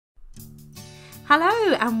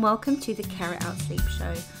Hello and welcome to the Care It Out Sleep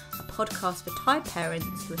Show, a podcast for tired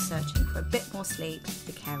parents who are searching for a bit more sleep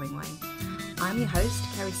the caring way. I'm your host,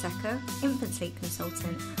 Kerry Secker, infant sleep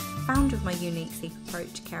consultant, founder of my unique sleep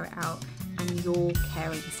approach, Care It Out, and your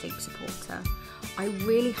caring sleep supporter. I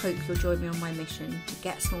really hope you'll join me on my mission to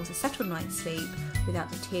get Smalls a settled night's sleep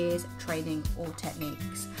without the tears, training or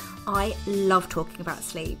techniques. I love talking about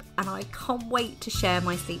sleep and I can't wait to share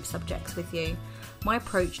my sleep subjects with you. My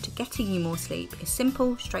approach to getting you more sleep is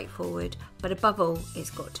simple, straightforward, but above all,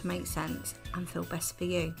 it's got to make sense and feel best for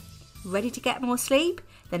you. Ready to get more sleep?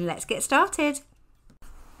 Then let's get started.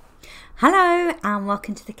 Hello and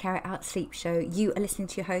welcome to the Care It Out Sleep Show. You are listening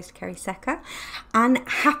to your host, Kerry Secker, and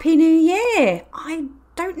Happy New Year! I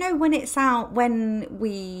don't know when it's out, when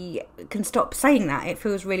we can stop saying that. It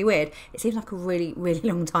feels really weird. It seems like a really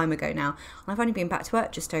long time ago now. I've only been back to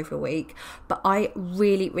work just over a week, but I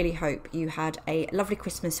really hope you had a lovely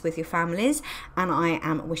Christmas with your families, and I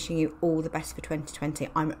am wishing you all the best for 2020.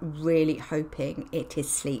 I'm really hoping it is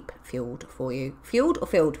sleep fueled for you. Fueled or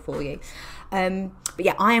filled for you. But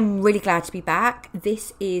yeah, I am really glad to be back.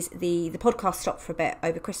 This is the podcast stopped for a bit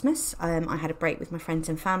over Christmas. I had a break with my friends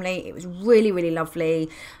and family. It was really lovely,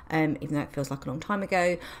 even though it feels like a long time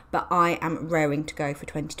ago. But I am raring to go for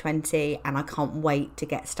 2020 and I can't wait to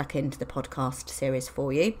get stuck into the podcast series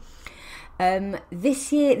for you.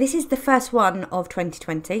 This is the first one of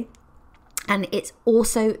 2020. And it's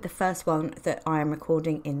also the first one that I am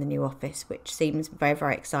recording in the new office, which seems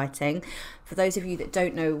very exciting. For those of you that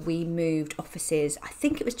don't know, we moved offices, I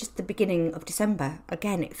think it was just the beginning of December.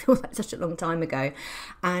 Again, it feels like such a long time ago.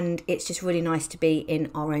 And it's just really nice to be in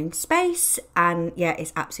our own space. And yeah,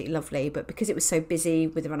 it's absolutely lovely. But because it was so busy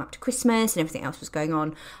with the run up to Christmas and everything else was going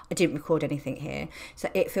on, I didn't record anything here. So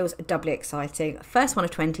it feels doubly exciting. First one of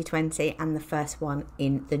 2020 and the first one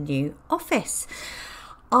in the new office.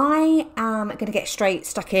 I am going to get straight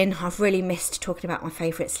stuck in. I've really missed talking about my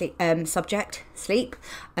favourite subject, sleep.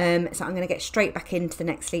 So I'm going to get straight back into the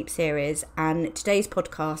next sleep series. And today's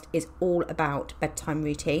podcast is all about bedtime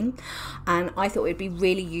routine. And I thought it would be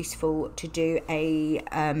really useful to do a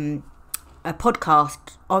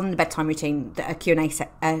podcast on the bedtime routine, a Q&A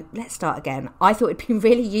let's start again. I thought it'd be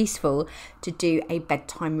really useful to do a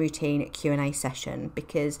bedtime routine Q&A session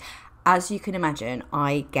because, as you can imagine,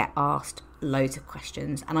 I get asked loads of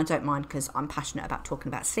questions and I don't mind because I'm passionate about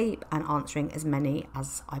talking about sleep and answering as many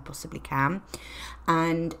as I possibly can.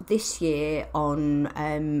 And this year on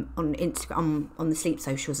Instagram, on the sleep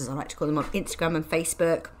socials as I like to call them, on Instagram and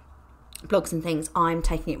Facebook, blogs and things, I'm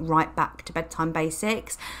taking it right back to bedtime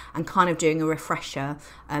basics and kind of doing a refresher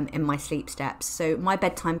in my sleep steps. So my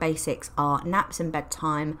bedtime basics are naps and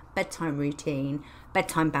bedtime routine,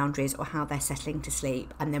 bedtime boundaries or how they're settling to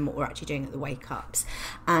sleep, and then what we're actually doing at the wake ups.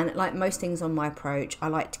 And like most things on my approach, I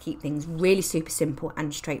like to keep things really super simple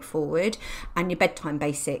and straightforward. And your bedtime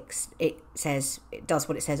basics, it does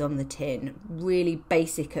what it says on the tin. Really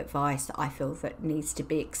basic advice that I feel that needs to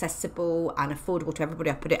be accessible and affordable to everybody.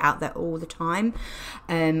 I put it out there all the time.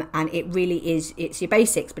 And it really is, it's your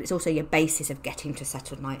basics, but it's also your basis of getting to a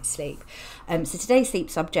settled night's sleep. So today's sleep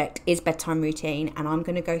subject is bedtime routine, and I'm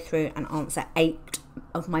going to go through and answer 8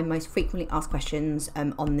 of my most frequently asked questions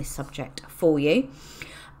on this subject for you.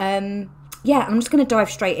 I'm just going to dive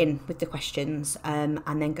straight in with the questions and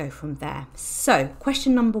then go from there. So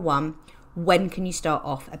question number 1, when can you start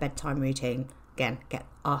off a bedtime routine? Again, get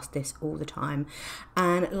asked this all the time.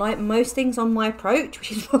 And like most things on my approach,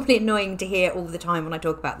 which is probably annoying to hear all the time when I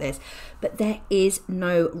talk about this, but there is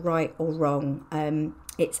no right or wrong.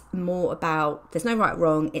 It's more about, there's no right or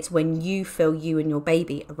wrong. It's when you feel you and your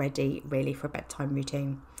baby are ready really for a bedtime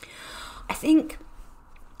routine. I think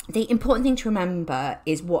the important thing to remember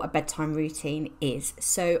is what a bedtime routine is.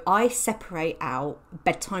 So I separate out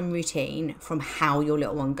bedtime routine from how your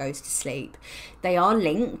little one goes to sleep. They are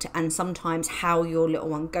linked, and sometimes how your little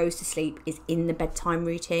one goes to sleep is in the bedtime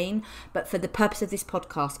routine. But for the purpose of this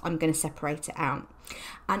podcast, I'm going to separate it out.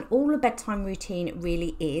 And all a bedtime routine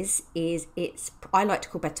really is I like to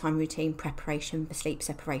call bedtime routine preparation for sleep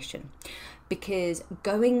separation. Because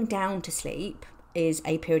going down to sleep is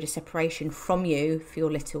a period of separation from you for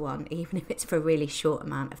your little one, even if it's for a really short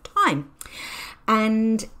amount of time.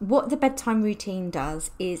 And what the bedtime routine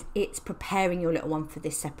does is it's preparing your little one for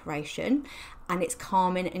this separation, and it's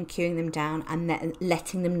calming and cueing them down and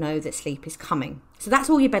letting them know that sleep is coming. So that's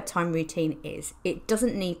all your bedtime routine is. It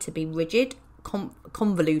doesn't need to be rigid,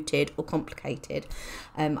 convoluted or complicated.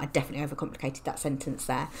 I definitely overcomplicated that sentence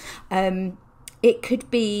there. It could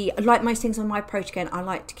be, like most things on my approach, again, I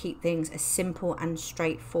like to keep things as simple and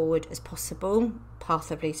straightforward as possible, path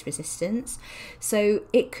of least resistance. So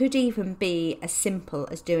it could even be as simple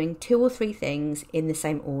as doing 2 or 3 things in the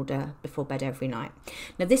same order before bed every night.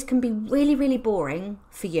 Now this can be really, really boring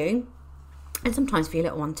for you, and sometimes for your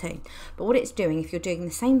little one too. But what it's doing, if you're doing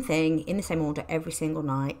the same thing in the same order every single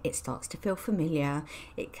night, it starts to feel familiar.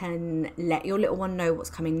 It can let your little one know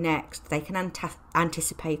what's coming next. They can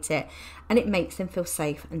anticipate it, and it makes them feel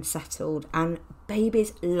safe and settled. And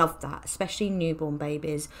babies love that, especially newborn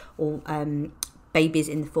babies or babies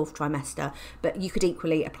in the 4th trimester. But you could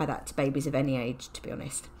equally apply that to babies of any age, to be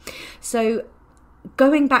honest. So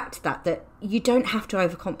going back to that you don't have to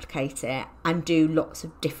overcomplicate it and do lots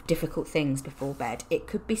of difficult things before bed. It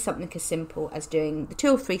could be something as simple as doing the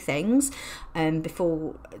 2 or 3 things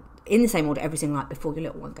before, in the same order every single night before your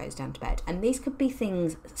little one goes down to bed. And these could be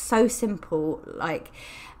things so simple like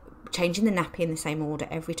changing the nappy in the same order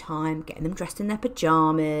every time, getting them dressed in their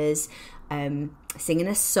pajamas, singing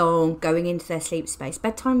a song, going into their sleep space.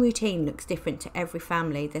 Bedtime routine looks different to every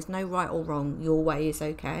family. There's no right or wrong. Your way is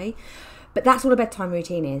okay. But that's what a bedtime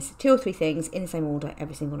routine is. 2 or 3 things in the same order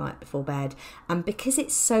every single night before bed. And because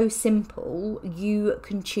it's so simple, you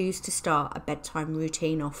can choose to start a bedtime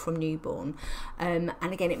routine off from newborn. And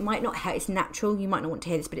again, it might not hurt. It's natural. You might not want to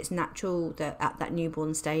hear this, but it's natural that at that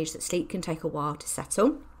newborn stage that sleep can take a while to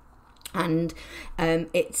settle. And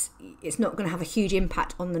it's not going to have a huge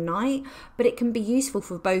impact on the night, but it can be useful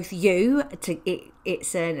for both you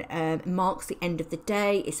it marks the end of the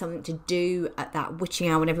day. It's something to do at that witching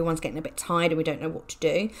hour when everyone's getting a bit tired and we don't know what to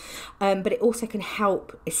do, but it also can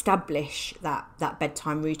help establish that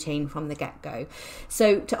bedtime routine from the get-go.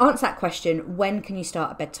 So to answer that question, when can you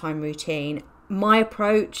start a bedtime routine? My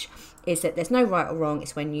approach is that there's no right or wrong.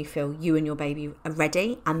 It's when you feel you and your baby are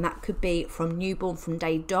ready, and that could be from newborn, from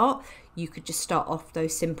day dot. You could just start off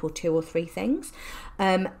those simple 2 or 3 things.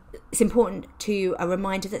 It's important to a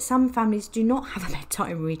reminder that some families do not have a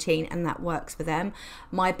bedtime routine, and that works for them.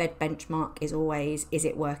 My bed benchmark is always, is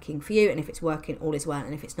it working for you? And if it's working, all is well,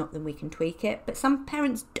 and if it's not, then we can tweak it. But some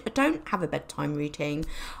parents don't have a bedtime routine.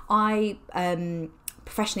 I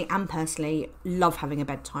professionally and personally love having a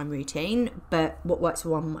bedtime routine, but what works for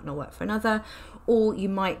one might not work for another. Or you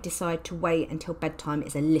might decide to wait until bedtime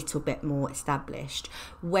is a little bit more established.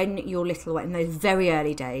 When you're little, in those very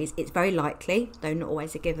early days, it's very likely, though not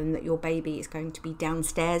always a given, that your baby is going to be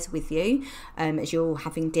downstairs with you as you're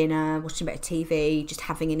having dinner, watching a bit of TV, just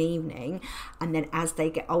having an evening. And then as they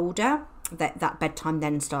get older, that bedtime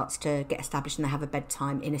then starts to get established and they have a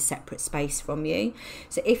bedtime in a separate space from you.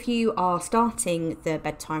 So if you are starting the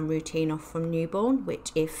bedtime routine off from newborn,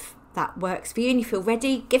 which if that works for you and you feel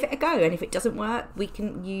ready, give it a go. And if it doesn't work,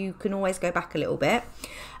 you can always go back a little bit.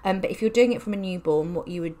 But if you're doing it from a newborn, what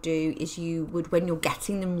you would do is when you're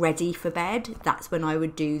getting them ready for bed, that's when I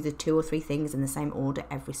would do the 2 or 3 things in the same order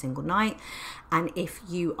every single night. And if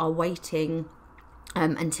you are waiting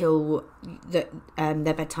until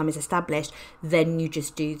their bedtime is established, then you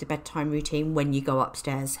just do the bedtime routine when you go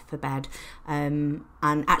upstairs for bed. And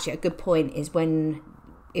actually a good point is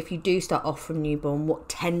if you do start off from newborn, what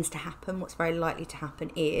tends to happen, what's very likely to happen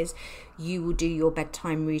is you will do your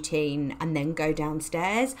bedtime routine and then go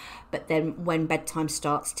downstairs. But then when bedtime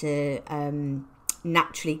starts to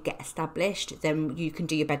naturally get established, then you can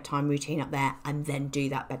do your bedtime routine up there and then do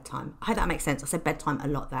that bedtime. I hope that makes sense. I said bedtime a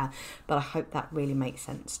lot there, but I hope that really makes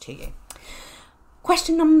sense to you.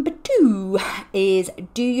 Question number 2 is,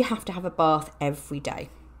 do you have to have a bath every day?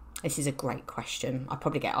 This is a great question. I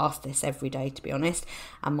probably get asked this every day, to be honest.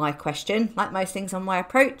 And my question, like most things on my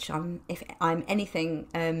approach, if I'm anything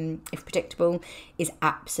if predictable, is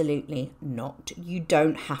absolutely not. You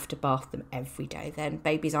don't have to bath them every day. Then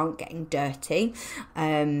babies aren't getting dirty,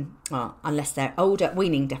 well, unless they're older.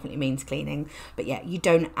 Weaning definitely means cleaning, but yeah,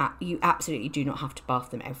 you absolutely do not have to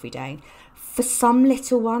bath them every day. For some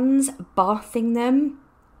little ones, bathing them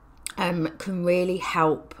can really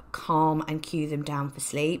help calm and cue them down for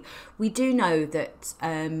sleep. We do know that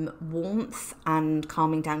warmth and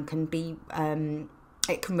calming down can be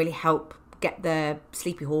it can really help get the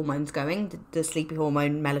sleepy hormones going, the sleepy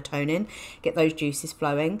hormone melatonin, get those juices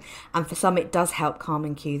flowing. And for some it does help calm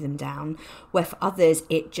and cue them down, where for others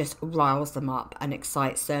it just riles them up and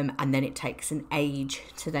excites them, and then it takes an age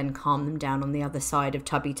to then calm them down on the other side of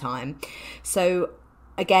tubby time. So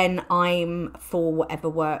again, I'm for whatever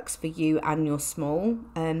works for you and your small.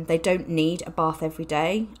 They don't need a bath every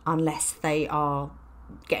day unless they are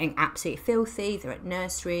getting absolutely filthy, they're at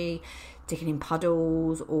nursery, digging in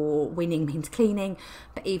puddles, or weaning means cleaning,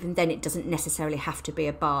 but even then it doesn't necessarily have to be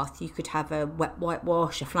a bath. You could have a wet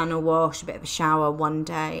whitewash, a flannel wash, a bit of a shower one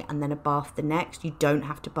day and then a bath the next. You don't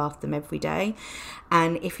have to bath them every day.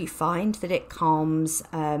 And if you find that it calms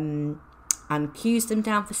and cues them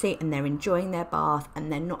down for sleep and they're enjoying their bath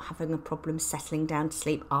and they're not having a problem settling down to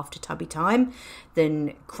sleep after tubby time,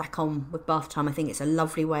 then crack on with bath time. I think it's a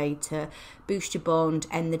lovely way to boost your bond,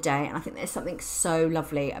 end the day. And I think there's something so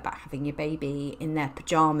lovely about having your baby in their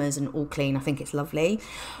pajamas and all clean. I think it's lovely.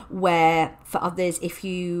 Where for others, if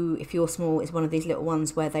you're small, is one of these little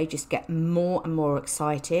ones where they just get more and more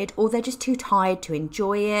excited, or they're just too tired to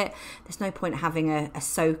enjoy it. There's no point having a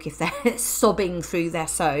soak if they're sobbing through their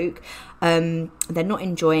soak. They're not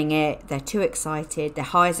enjoying it, they're too excited, they're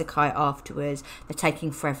high as a kite afterwards, they're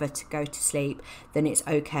taking forever to go to sleep, then it's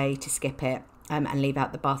okay to skip it and leave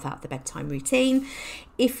out the bath out of the bedtime routine.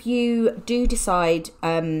 If you do decide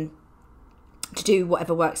to do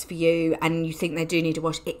whatever works for you and you think they do need a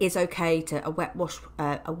wash, it is okay to a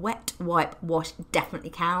wet wipe wash definitely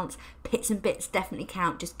counts. Pits and bits definitely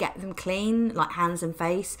count. Just get them clean, like hands and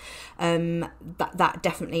face. That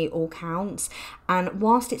definitely all counts. And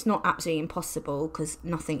whilst it's not absolutely impossible, because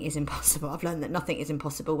nothing is impossible, I've learned that nothing is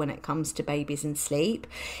impossible when it comes to babies and sleep,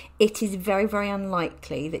 it is very, very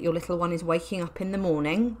unlikely that your little one is waking up in the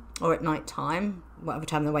morning or at night time, whatever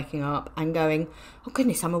time they're waking up, and going, oh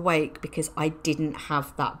goodness, I'm awake because I didn't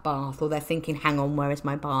have that bath, or they're thinking, hang on, where is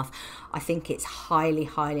my bath? I think it's highly,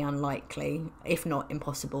 highly unlikely, if not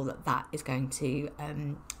impossible, that is going to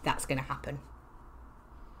that's going to happen.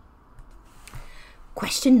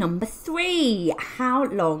 Question number 3, how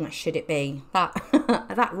long should it be?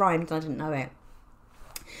 That rhymed, I didn't know it.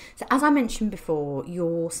 So as I mentioned before,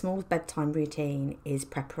 your small's bedtime routine is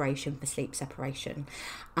preparation for sleep separation,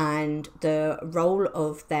 and the role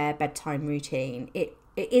of their bedtime routine, it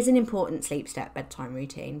is an important sleep step bedtime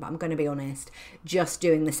routine, but I'm going to be honest, just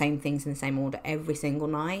doing the same things in the same order every single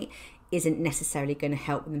night isn't necessarily going to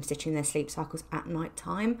help them stitching their sleep cycles at night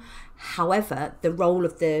time. However, the role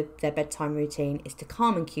of their bedtime routine is to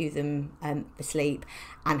calm and cue them for sleep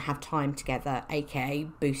and have time together, aka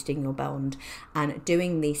boosting your bond. And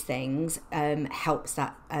doing these things helps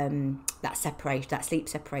that sleep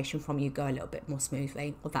separation from you go a little bit more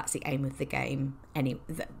smoothly, or that's the aim of the game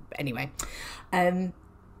anyway.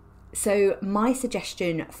 So my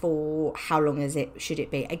suggestion for how long should it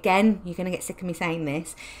be? Again, you're going to get sick of me saying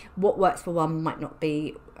this. What works for one might not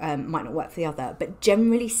work for the other. But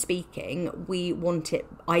generally speaking, we want it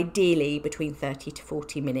ideally between 30 to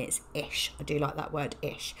 40 minutes-ish. I do like that word,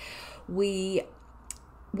 ish. We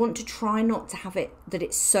want to try not to have it that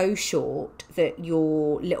it's so short that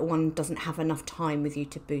your little one doesn't have enough time with you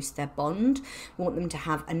to boost their bond. We want them to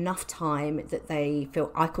have enough time that they feel,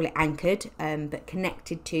 I call it anchored, but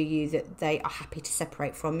connected to you, that they are happy to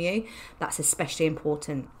separate from you. That's especially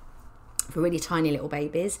important for really tiny little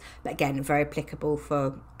babies, but again, very applicable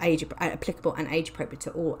and age appropriate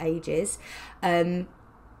to all ages. And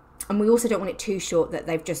we also don't want it too short that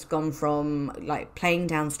they've just gone from like playing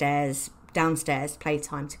downstairs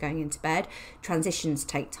playtime to going into bed. Transitions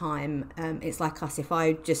take time. It's like us, if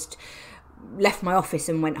I just left my office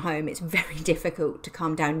and went home, it's very difficult to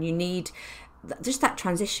calm down. You need just that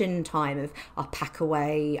transition time of I'll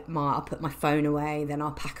put my phone away, then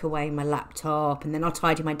I'll pack away my laptop, and then I'll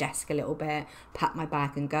tidy my desk a little bit, pack my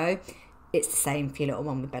bag and go. It's the same for your little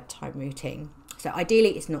one with bedtime routine. So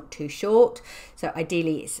ideally it's not too short. So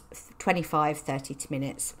ideally it's 25-30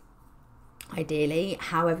 minutes. Ideally.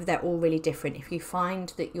 However, they're all really different. If you find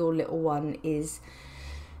that your little one is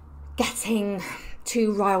getting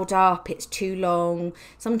too riled up, it's too long,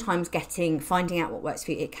 sometimes finding out what works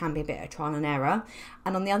for you, it can be a bit of trial and error.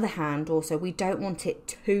 And on the other hand, also, we don't want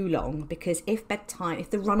it too long, because if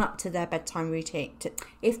the run up to their bedtime routine,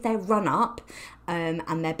 if their run up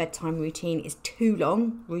and their bedtime routine is too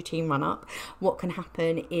long, routine run up, what can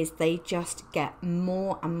happen is they just get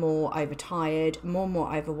more and more overtired, more and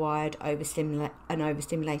more overwired,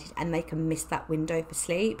 overstimulated, and they can miss that window for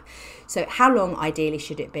sleep. So how long ideally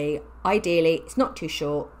should it be? Ideally, it's not too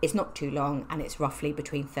short, it's not too long, and it's roughly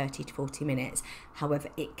between 30 to 40 minutes. However,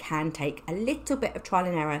 it can take a little bit of trial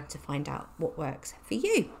and error to find out what works for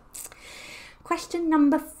you. Question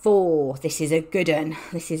number 4. This is a good one.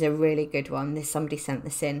 This is a really good one. Somebody sent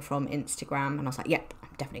this in from Instagram, and I was like, yep, I'm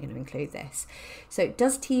definitely going to include this. So,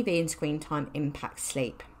 does TV and screen time impact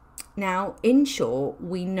sleep? Now, in short,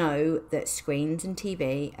 we know that screens and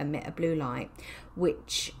TV emit a blue light,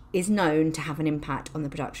 which is known to have an impact on the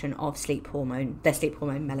production of their sleep hormone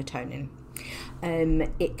melatonin.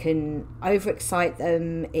 It can overexcite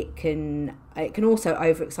them. It can also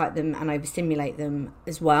overexcite them and overstimulate them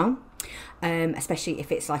as well. especially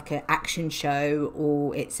if it's like an action show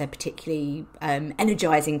or it's a particularly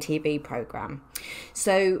energizing TV program.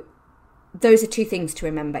 So those are two things to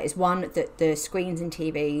remember. Is one, that the screens and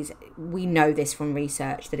TVs, we know this from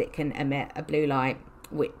research, that it can emit a blue light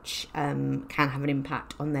which can have an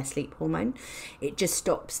impact on their sleep hormone. It just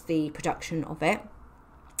stops the production of it,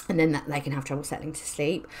 and then that they can have trouble settling to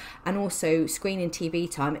sleep. And also screen and TV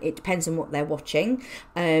time, it depends on what they're watching.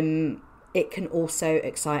 It can also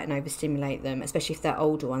excite and overstimulate them, especially if they're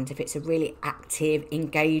older ones. If it's a really active,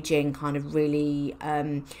 engaging, kind of really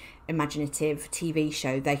imaginative TV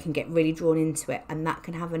show, they can get really drawn into it, and that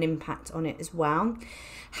can have an impact on it as well.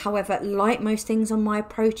 However, like most things on my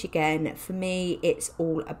approach, again, for me, it's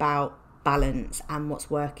all about balance and what's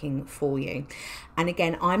working for you. And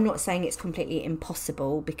again, I'm not saying it's completely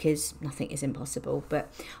impossible, because nothing is impossible, but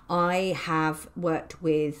I worked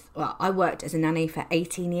as a nanny for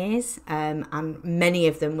 18 years, and many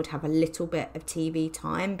of them would have a little bit of TV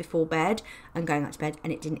time before bed and going out to bed,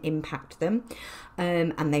 and it didn't impact them,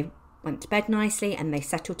 and they went to bed nicely and they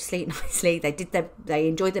settled to sleep nicely. They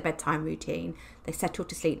enjoyed their bedtime routine, they settled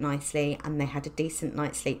to sleep nicely, and they had a decent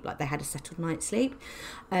night's sleep, like they had a settled night's sleep.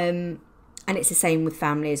 And it's the same with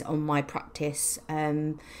families on my practice.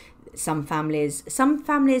 Some families,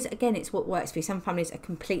 again, it's what works for you. Some families are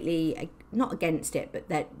completely not against it, but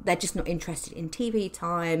they're just not interested in TV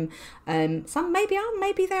time. Some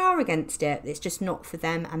maybe they are against it. It's just not for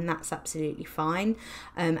them, and that's absolutely fine.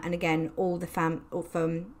 And again,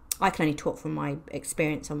 I can only talk from my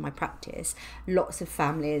experience on my practice. Lots of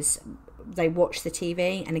families, they watch the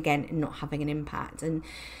TV, and again, not having an impact. And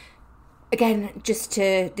again,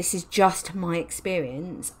 this is just my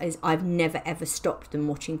experience, is I've never ever stopped them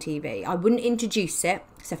watching TV. I wouldn't introduce it.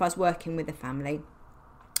 So if I was working with a family,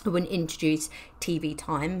 I wouldn't introduce TV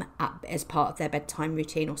time as part of their bedtime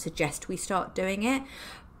routine or suggest we start doing it.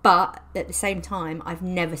 But at the same time, I've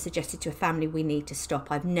never suggested to a family we need to stop.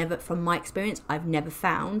 From my experience, I've never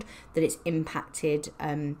found that it's impacted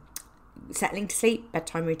settling to sleep,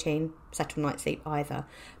 bedtime routine, settled night sleep either.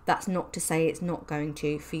 That's not to say it's not going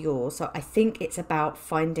to for yours. So I think it's about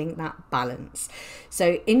finding that balance.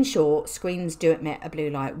 So in short, screens do emit a blue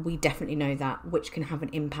light. We definitely know that, which can have an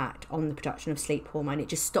impact on the production of sleep hormone. It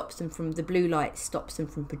just stops them from, the blue light stops them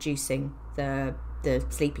from producing the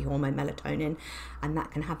sleepy hormone melatonin, and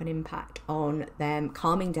that can have an impact on them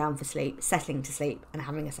calming down for sleep, settling to sleep, and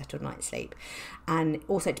having a settled night's sleep. And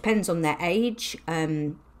also it depends on their age,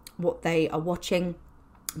 what they are watching.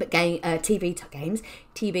 But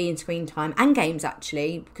TV and screen time, and games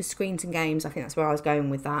actually, because screens and games, I think that's where I was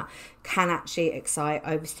going with that, can actually excite,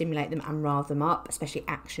 overstimulate them and rile them up, especially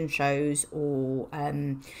action shows or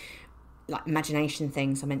like imagination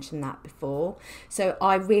things. I mentioned that before. So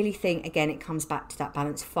I really think, again, it comes back to that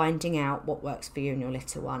balance, finding out what works for you and your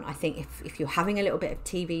little one. I think if you're having a little bit of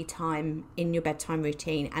TV time in your bedtime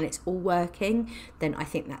routine and it's all working, then I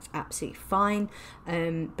think that's absolutely fine.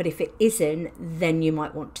 But if it isn't, then you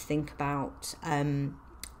might want to think about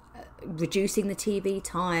reducing the TV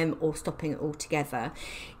time or stopping it altogether.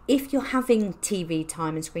 If you're having TV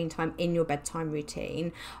time and screen time in your bedtime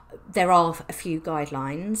routine, there are a few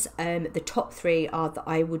guidelines. The top three are that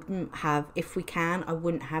I wouldn't have, if we can, I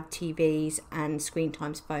wouldn't have TVs and screen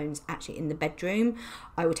times, phones actually in the bedroom.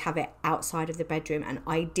 I would have it outside of the bedroom, and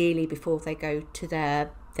ideally before they go to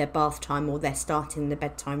their bath time or they're starting the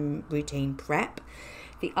bedtime routine prep.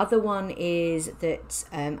 The other one is that,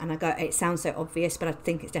 it sounds so obvious, but I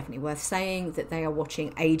think it's definitely worth saying, that they are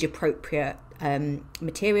watching age-appropriate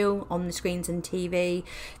material on the screens and TV,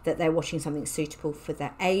 that they're watching something suitable for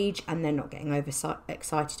their age and they're not getting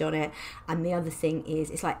overexcited on it. And the other thing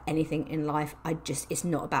is, it's like anything in life, it's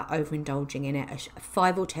not about overindulging in it.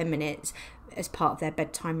 5 or 10 minutes as part of their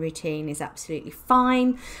bedtime routine is absolutely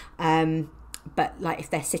fine. But like if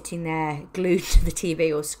they're sitting there glued to the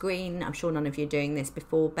TV or screen, I'm sure none of you are doing this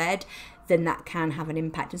before bed, then that can have an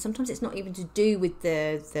impact. And sometimes it's not even to do with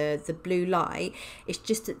the blue light. It's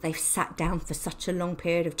just that they've sat down for such a long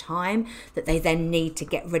period of time that they then need to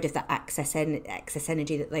get rid of that excess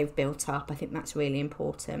energy that they've built up. I think that's really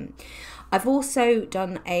important. I've also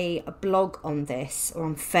done a blog on this, or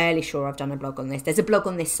I'm fairly sure I've done a blog on this. There's a blog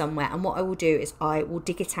on this somewhere, and what I will do is I will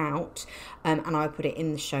dig it out and I'll put it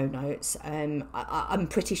in the show notes. I'm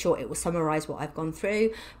pretty sure it will summarise what I've gone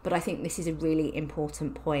through, but I think this is a really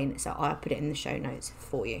important point, so I'll put it in the show notes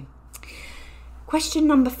for you. Question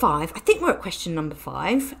number 5, I think we're at question number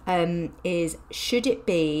 5, is should it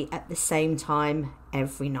be at the same time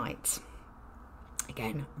every night?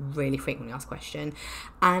 Again, really frequently asked question.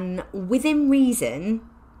 And within reason,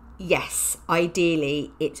 yes,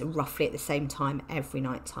 ideally it's roughly at the same time every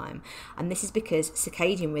night time. And this is because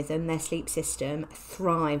circadian rhythm, their sleep system,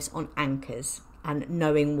 thrives on anchors and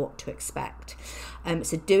knowing what to expect.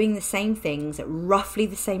 So doing the same things at roughly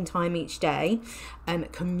the same time each day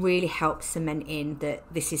can really help cement in that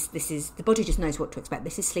this is the body just knows what to expect.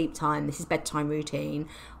 This is sleep time, this is bedtime routine.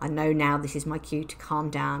 I know now this is my cue to calm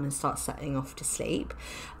down and start settling off to sleep.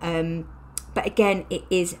 But again, it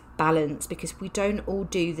is balance, because we don't all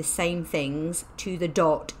do the same things to the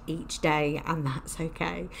dot each day, and that's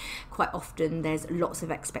okay. Quite often there's lots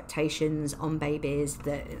of expectations on babies,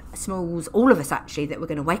 that smalls, all of us actually, that we're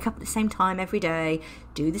going to wake up at the same time every day,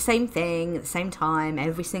 do the same thing at the same time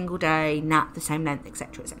every single day, nap the same length,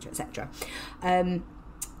 etc, etc, etc.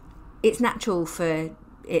 It's natural for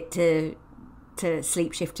it to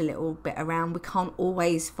sleep shift a little bit around. We can't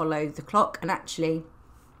always follow the clock, and actually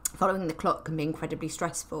following the clock can be incredibly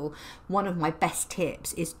stressful. One of my best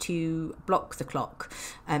tips is to block the clock.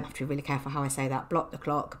 I have to be really careful how I say that, block the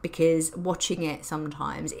clock, because watching it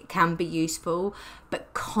sometimes, it can be useful,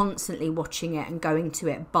 but constantly watching it and going to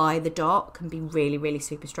it by the dot can be really, really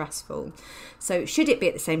super stressful. So should it be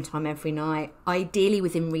at the same time every night? Ideally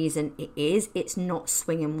within reason it is. It's not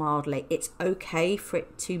swinging wildly. It's okay for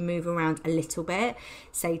it to move around a little bit,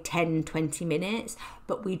 say 10, 20 minutes,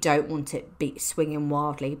 but we don't want it be swinging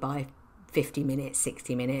wildly by 50 minutes,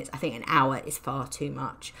 60 minutes. I think an hour is far too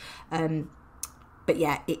much. But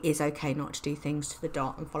yeah, it is okay not to do things to the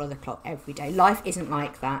dot and follow the clock every day. Life isn't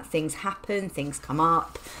like that. Things happen, things come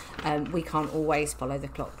up. We can't always follow the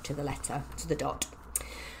clock to the letter, to the dot.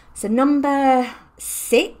 So number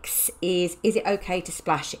 6 is it okay to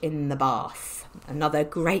splash in the bath? Another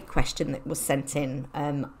great question that was sent in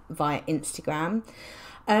via Instagram.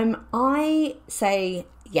 I say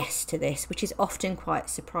yes to this, which is often quite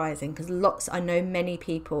surprising, because I know many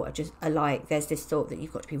people are like, there's this thought that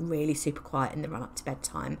you've got to be really super quiet in the run up to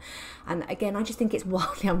bedtime. And again, I just think it's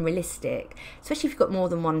wildly unrealistic, especially if you've got more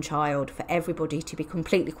than one child, for everybody to be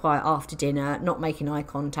completely quiet after dinner, not making eye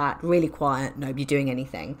contact, really quiet, nobody doing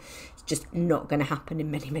anything. It's just not going to happen in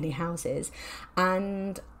many, many houses.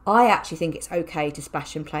 And I actually think it's okay to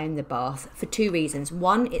splash and play in the bath for 2 reasons.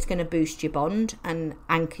 One, it's going to boost your bond and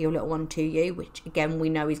anchor your little one to you, which again we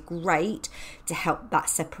know is great to help that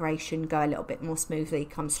separation go a little bit more smoothly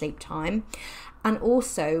come sleep time. And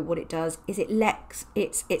also what it does is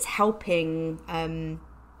it's helping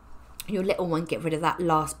your little one get rid of that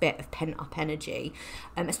last bit of pent up energy,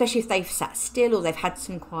 especially if they've sat still or they've had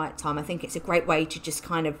some quiet time. I think it's a great way to just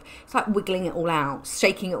kind of, it's like wiggling it all out,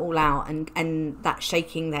 shaking it all out, and that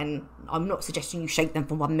shaking, then I'm not suggesting you shake them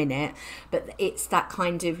for 1 minute, but it's that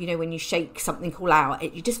kind of, when you shake something all out,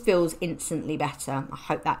 it just feels instantly better. I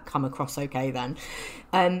hope that come across okay then.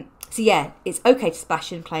 So yeah, it's okay to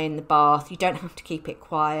splash and play in the bath. You don't have to keep it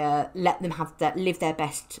quiet. Let them live their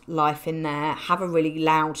best life in there. Have a really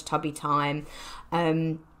loud tubby time.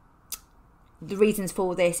 The reasons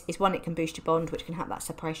for this is, one, it can boost your bond, which can help that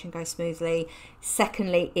separation go smoothly.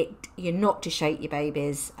 Secondly, you're not to shake your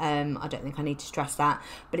babies. I don't think I need to stress that,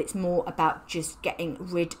 but it's more about just getting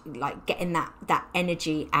that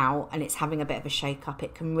energy out, and it's having a bit of a shake up.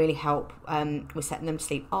 It can really help with setting them to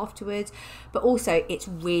sleep afterwards. But also, it's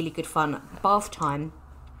really good fun. Bath time.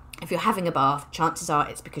 If you're having a bath, chances are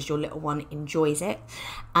it's because your little one enjoys it.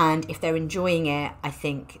 And if they're enjoying it, I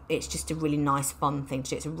think it's just a really nice, fun thing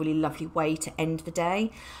to do. It's a really lovely way to end the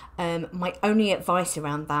day. My only advice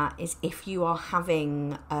around that is, if you are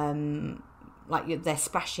having, they're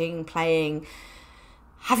splashing, playing,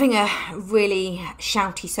 having a really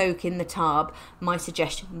shouty soak in the tub, my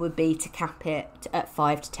suggestion would be to cap it at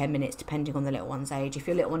 5 to 10 minutes, depending on the little one's age. If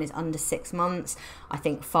your little one is under 6 months, I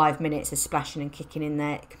think 5 minutes of splashing and kicking in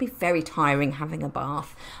there, it can be very tiring having a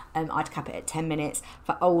bath. I'd cap it at 10 minutes.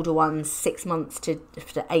 For older ones, 6 months to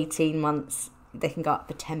 18 months, they can go up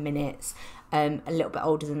for 10 minutes. A little bit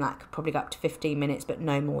older than that could probably go up to 15 minutes, but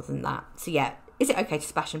no more than that. So yeah, is it okay to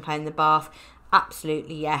splash and play in the bath?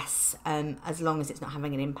 Absolutely yes, as long as it's not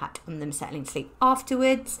having an impact on them settling to sleep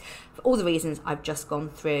afterwards, for all the reasons I've just gone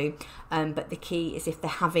through. But the key is, if they're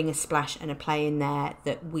having a splash and a play in there,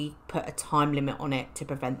 that we put a time limit on it to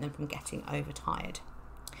prevent them from getting overtired.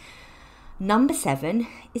 Number 7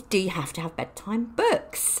 is, do you have to have bedtime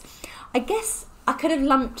books? I guess I could have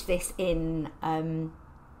lumped this in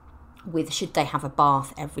with, should they have a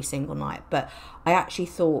bath every single night, but I actually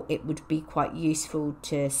thought it would be quite useful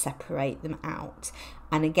to separate them out.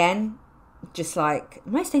 And again, just like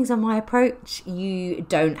most things on my approach, you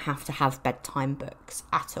don't have to have bedtime books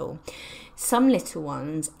at all. Some little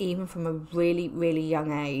ones, even from a really, really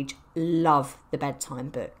young age, love the bedtime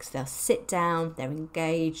books. They'll sit down, they're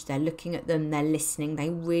engaged, they're looking at them, they're listening, they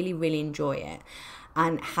really, really enjoy it.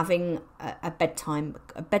 And having a bedtime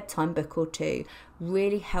book or two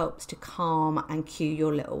really helps to calm and cue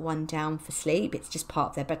your little one down for sleep. It's just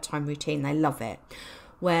part of their bedtime routine. They love it.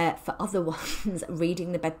 Where for other ones,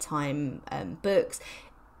 reading the bedtime books,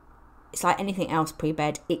 it's like anything else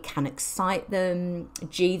pre-bed. It can excite them,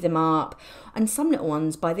 G them up. And some little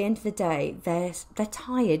ones, by the end of the day, they're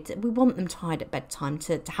tired. We want them tired at bedtime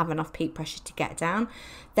to have enough peak pressure to get down.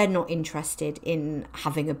 They're not interested in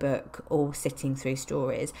having a book or sitting through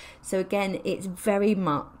stories. So again, it's very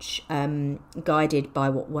much guided by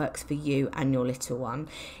what works for you and your little one.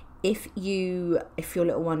 If your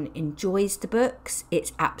little one enjoys the books,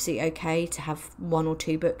 it's absolutely okay to have 1 or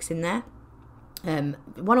 2 books in there. 1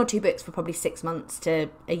 or 2 books for probably 6 months to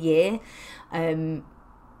a year.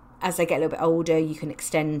 As they get a little bit older, you can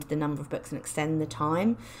extend the number of books and extend the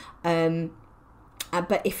time.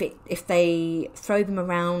 But if they throw them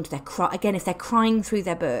around, if they're crying through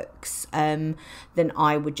their books, then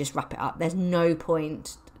I would just wrap it up. There's no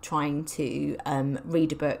point trying to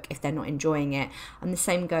read a book if they're not enjoying it. And the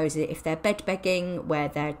same goes if they're bed begging, where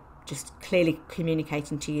they're just clearly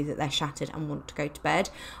communicating to you that they're shattered and want to go to bed.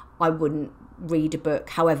 I wouldn't read a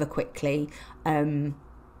book, however quickly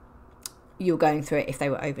you're going through it, if they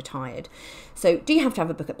were overtired. So do you have to have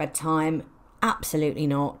a book at bedtime? Absolutely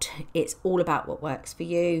not. It's all about what works for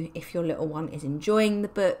you. If your little one is enjoying the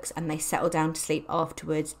books and they settle down to sleep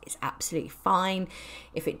afterwards, it's absolutely fine.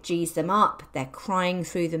 If it G's them up, they're crying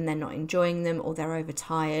through them, they're not enjoying them, or they're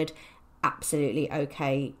overtired, absolutely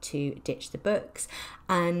okay to ditch the books.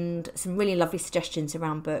 And some really lovely suggestions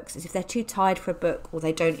around books is if they're too tired for a book or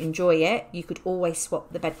they don't enjoy it, you could always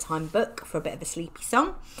swap the bedtime book for a bit of a sleepy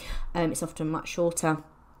song. It's often much shorter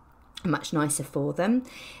and much nicer for them.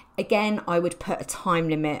 Again, I would put a time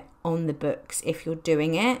limit on the books if you're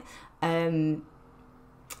doing it.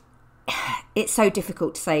 It's so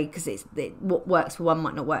difficult to say because what works for one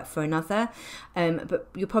might not work for another. But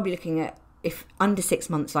you're probably looking at, if under 6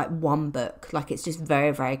 months, like 1 book. Like it's just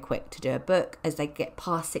very, very quick to do a book. As they get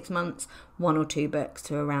past 6 months, 1 or 2 books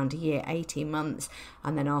to around a year, 18 months.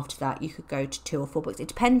 And then after that, you could go to 2 or 4 books. It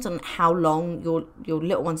depends on how long your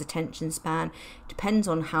little one's attention span, depends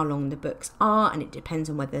on how long the books are, and it depends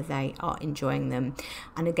on whether they are enjoying them.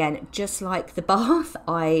 And again, just like the bath,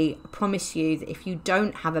 I promise you that if you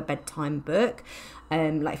don't have a bedtime book,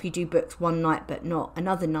 like if you do books one night but not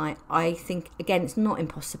another night, I think, again, it's not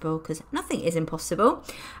impossible because nothing is impossible,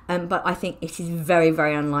 but I think it is very,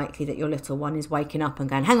 very unlikely that your little one is waking up and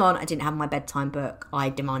going, hang on, I didn't have my bedtime book, I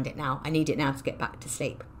demand it now, I need it now to get back to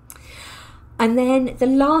sleep. And then the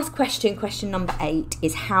last question number 8,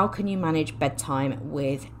 is how can you manage bedtime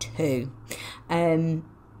with 2?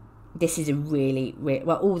 This is a really,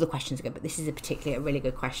 well, all the questions are good, but this is particularly a really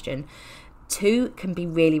good question. 2 can be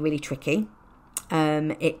really, really tricky.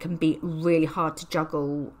 It can be really hard to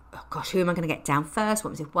juggle. Oh gosh, who am I going to get down first? What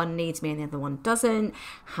happens if one needs me and the other one doesn't?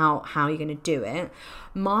 How are you going to do it?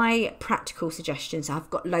 My practical suggestions, I've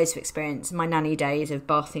got loads of experience in my nanny days of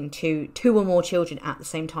bathing two or more children at the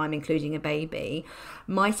same time, including a baby.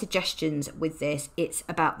 My suggestions with this, it's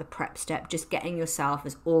about the prep step, just getting yourself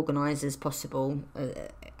as organised as possible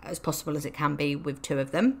as it can be with 2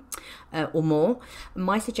 of them or more.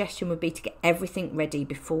 My suggestion would be to get everything ready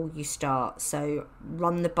before you start. So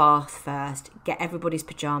run the bath first, get everybody's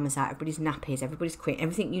pyjamas out, everybody's nappies, everybody's cream,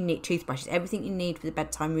 everything you need, toothbrushes, everything you need for the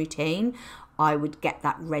bedtime routine. I would get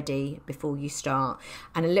that ready before you start.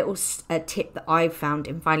 And a little tip that I've found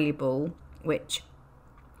invaluable, which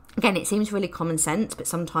again, it seems really common sense, but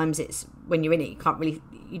sometimes it's, when you're in it,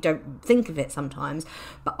 you don't think of it sometimes.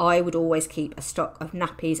 But I would always keep a stock of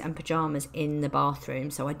nappies and pyjamas in the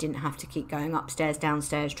bathroom, so I didn't have to keep going upstairs,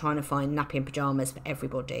 downstairs, trying to find nappy and pyjamas for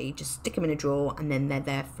everybody. Just stick them in a drawer and then they're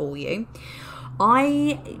there for you.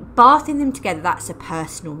 Bathing them together,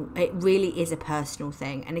 it really is a personal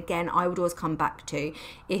thing. And again, I would always come back to,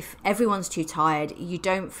 if everyone's too tired, you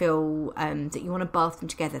don't feel that you want to bath them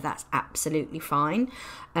together, that's absolutely fine.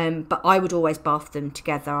 But I would always bath them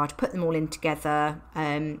together. I'd put them all in together.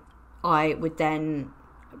 I would then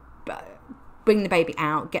bring the baby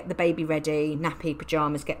out, get the baby ready, nappy,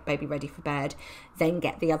 pyjamas, get baby ready for bed, then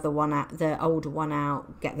get the other one out, the older one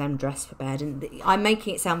out, get them dressed for bed. And I'm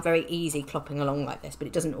making it sound very easy clopping along like this, but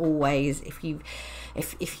it doesn't always, if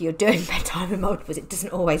you're doing bedtime in multiples, it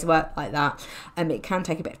doesn't always work like that. It can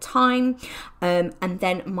take a bit of time. And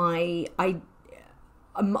then my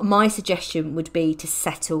suggestion would be to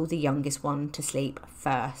settle the youngest one to sleep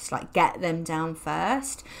first, like get them down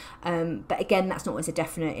first. But again, that's not always a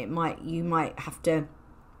definite. You might have to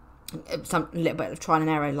some little bit of trial and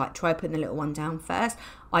error, like try putting the little one down first.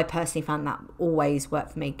 I personally found that always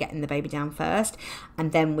worked for me, getting the baby down first.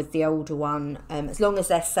 And then with the older one, as long as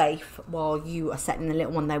they're safe while you are setting the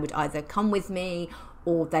little one, they would either come with me,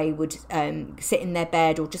 or they would sit in their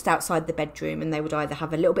bed or just outside the bedroom, and they would either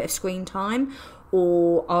have a little bit of screen time,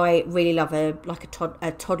 or I really love a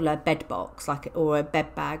toddler bed box, or a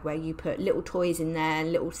bed bag where you put little toys in there,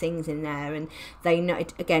 little things in there, and they know,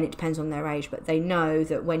 again, it depends on their age, but they know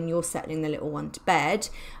that when you're settling the little one to bed,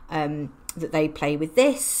 that they play with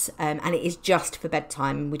this, and it is just for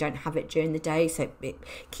bedtime. We don't have it during the day, so it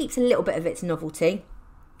keeps a little bit of its novelty.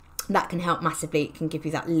 That can help massively. It can give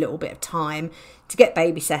you that little bit of time to get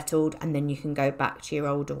baby settled, and then you can go back to your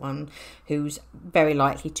older one, who's very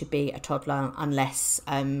likely to be a toddler unless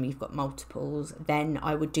you've got multiples. Then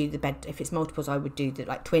I would do the bed, if it's multiples, I would do the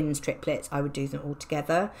like twins, triplets, I would do them all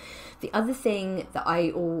together. The other thing that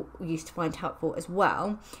I used to find helpful as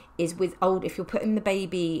well is if you're putting the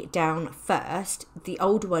baby down first, the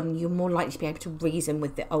older one, you're more likely to be able to reason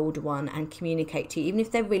with the older one and communicate to you. Even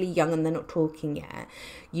if they're really young and they're not talking yet,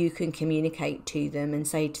 you can communicate to them and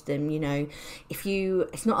say to them,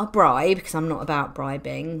 it's not a bribe, because I'm not about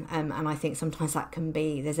bribing, and I think sometimes that can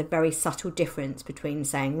be, there's a very subtle difference between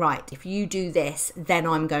saying, right, if you do this, then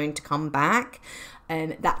I'm going to come back.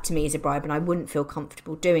 That to me is a bribe, and I wouldn't feel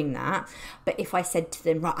comfortable doing that. But if I said to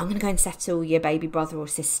them, right, I'm going to go and settle your baby brother or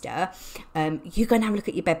sister, you go and have a look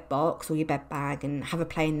at your bed box or your bed bag and have a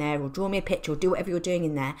play in there, or draw me a picture, or do whatever you're doing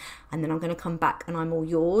in there, and then I'm going to come back and I'm all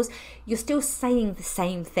yours. You're still saying the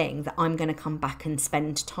same thing, that I'm going to come back and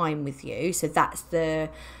spend time with you. So that's the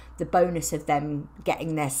bonus of them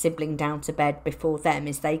getting their sibling down to bed before them,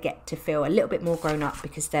 is they get to feel a little bit more grown up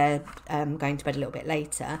because they're going to bed a little bit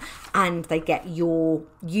later, and they get you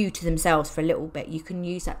to themselves for a little bit. You can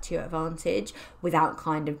use that to your advantage without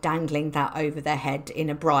kind of dangling that over their head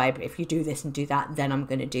in a bribe. If you do this and do that, then I'm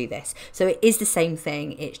going to do this. So it is the same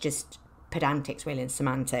thing, it's just pedantics really and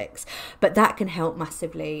semantics, but that can help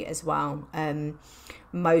massively as well.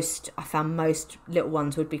 I found most little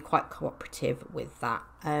ones would be quite cooperative with that.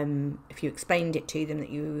 If you explained it to them, that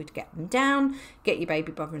you would get them down, get your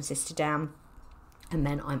baby brother and sister down, and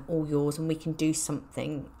then I'm all yours, and we can do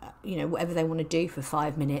something, whatever they want to do for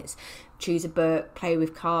 5 minutes. Choose a book, play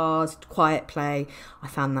with cars, quiet play. I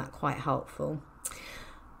found that quite helpful.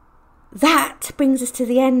 That brings us to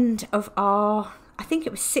the end of our, I think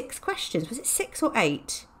it was 6 questions. Was it 6 or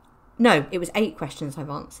 8? No, it was 8 questions I've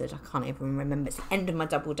answered. I can't even remember. It's the end of my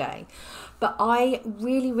double day. But I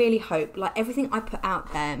really, really hope, like everything I put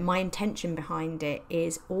out there, my intention behind it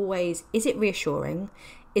is always, is it reassuring?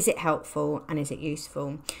 Is it helpful? And is it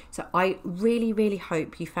useful? So I really, really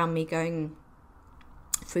hope you found me going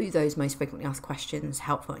through those most frequently asked questions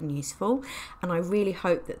helpful and useful. And I really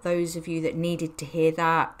hope that those of you that needed to hear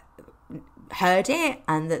that heard it,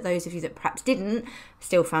 and that those of you that perhaps didn't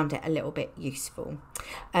still found it a little bit useful.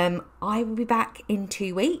 I will be back in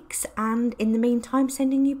 2 weeks, and in the meantime,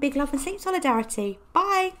 sending you big love and sleep solidarity.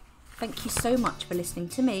 Bye. Thank you so much for listening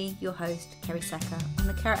to me, your host, Kerry Secker, on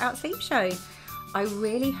the Carrot Out Sleep Show. I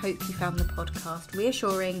really hope you found the podcast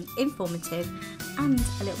reassuring, informative, and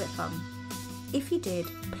a little bit fun. If you did,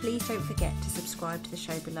 please don't forget to subscribe to the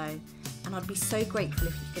show below, and I'd be so grateful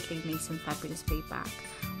if you could leave me some fabulous feedback.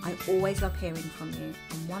 I always love hearing from you,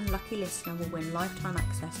 and one lucky listener will win lifetime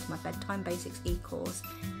access to my Bedtime Basics e-course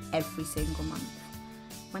every single month.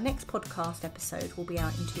 My next podcast episode will be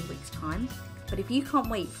out in 2 weeks' time, but if you can't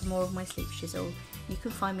wait for more of my sleep shizzle, you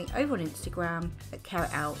can find me over on Instagram at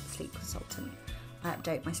Carrot Out Sleep Consultant. I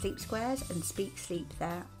update my sleep squares and speak sleep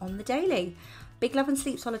there on the daily. Big love and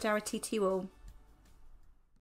sleep solidarity to you all.